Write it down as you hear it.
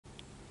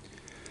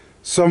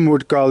Some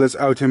would call it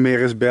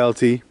Automeris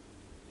belti.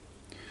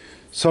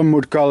 Some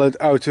would call it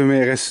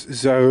Automeris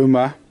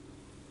zaruma.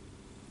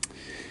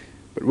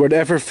 But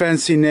whatever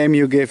fancy name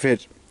you give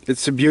it,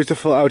 it's a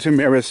beautiful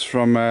Automeris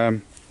from,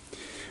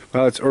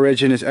 well, its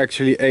origin is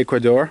actually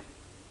Ecuador.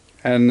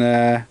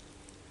 And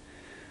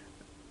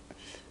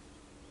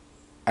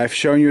I've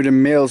shown you the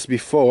males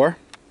before.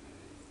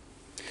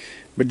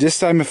 But this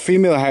time a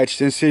female hatched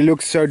and she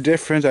looked so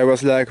different. I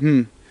was like,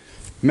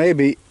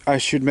 maybe I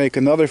should make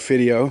another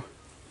video.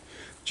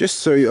 Just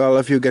so all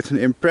of you get an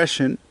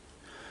impression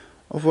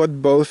of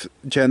what both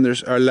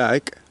genders are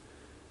like.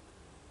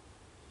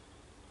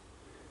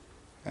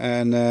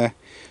 And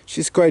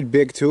she's quite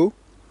big too,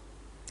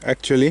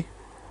 actually.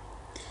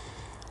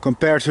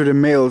 Compared to the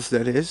males,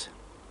 that is.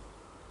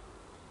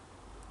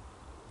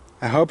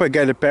 I hope I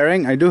get a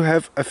pairing. I do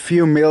have a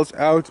few males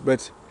out,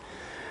 but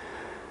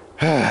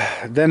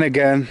then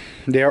again,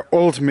 they are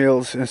old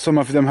males and some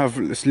of them have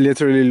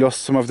literally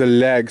lost some of the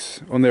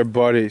legs on their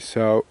body,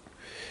 so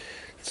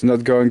it's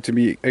not going to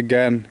be,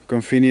 again,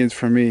 convenient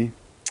for me.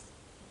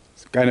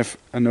 It kind of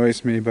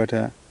annoys me, but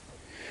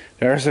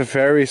there's a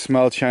very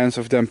small chance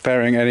of them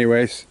pairing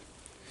anyways.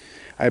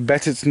 I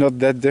bet it's not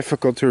that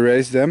difficult to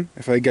raise them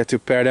if I get to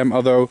pair them,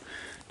 although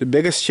the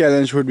biggest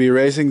challenge would be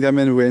raising them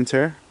in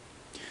winter.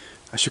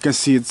 As you can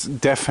see, it's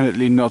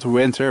definitely not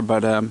winter,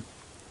 but I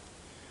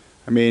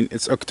mean,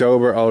 it's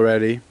October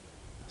already,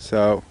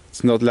 so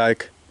it's not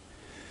like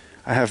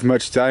I have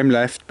much time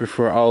left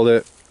before all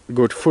the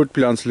good food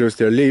plants lose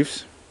their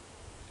leaves.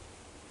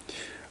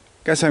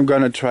 Guess I'm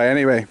gonna try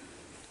anyway.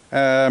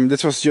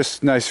 This was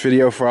just a nice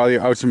video for all you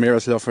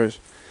Automeris lovers.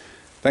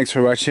 Thanks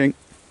for watching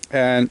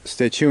and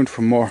stay tuned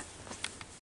for more.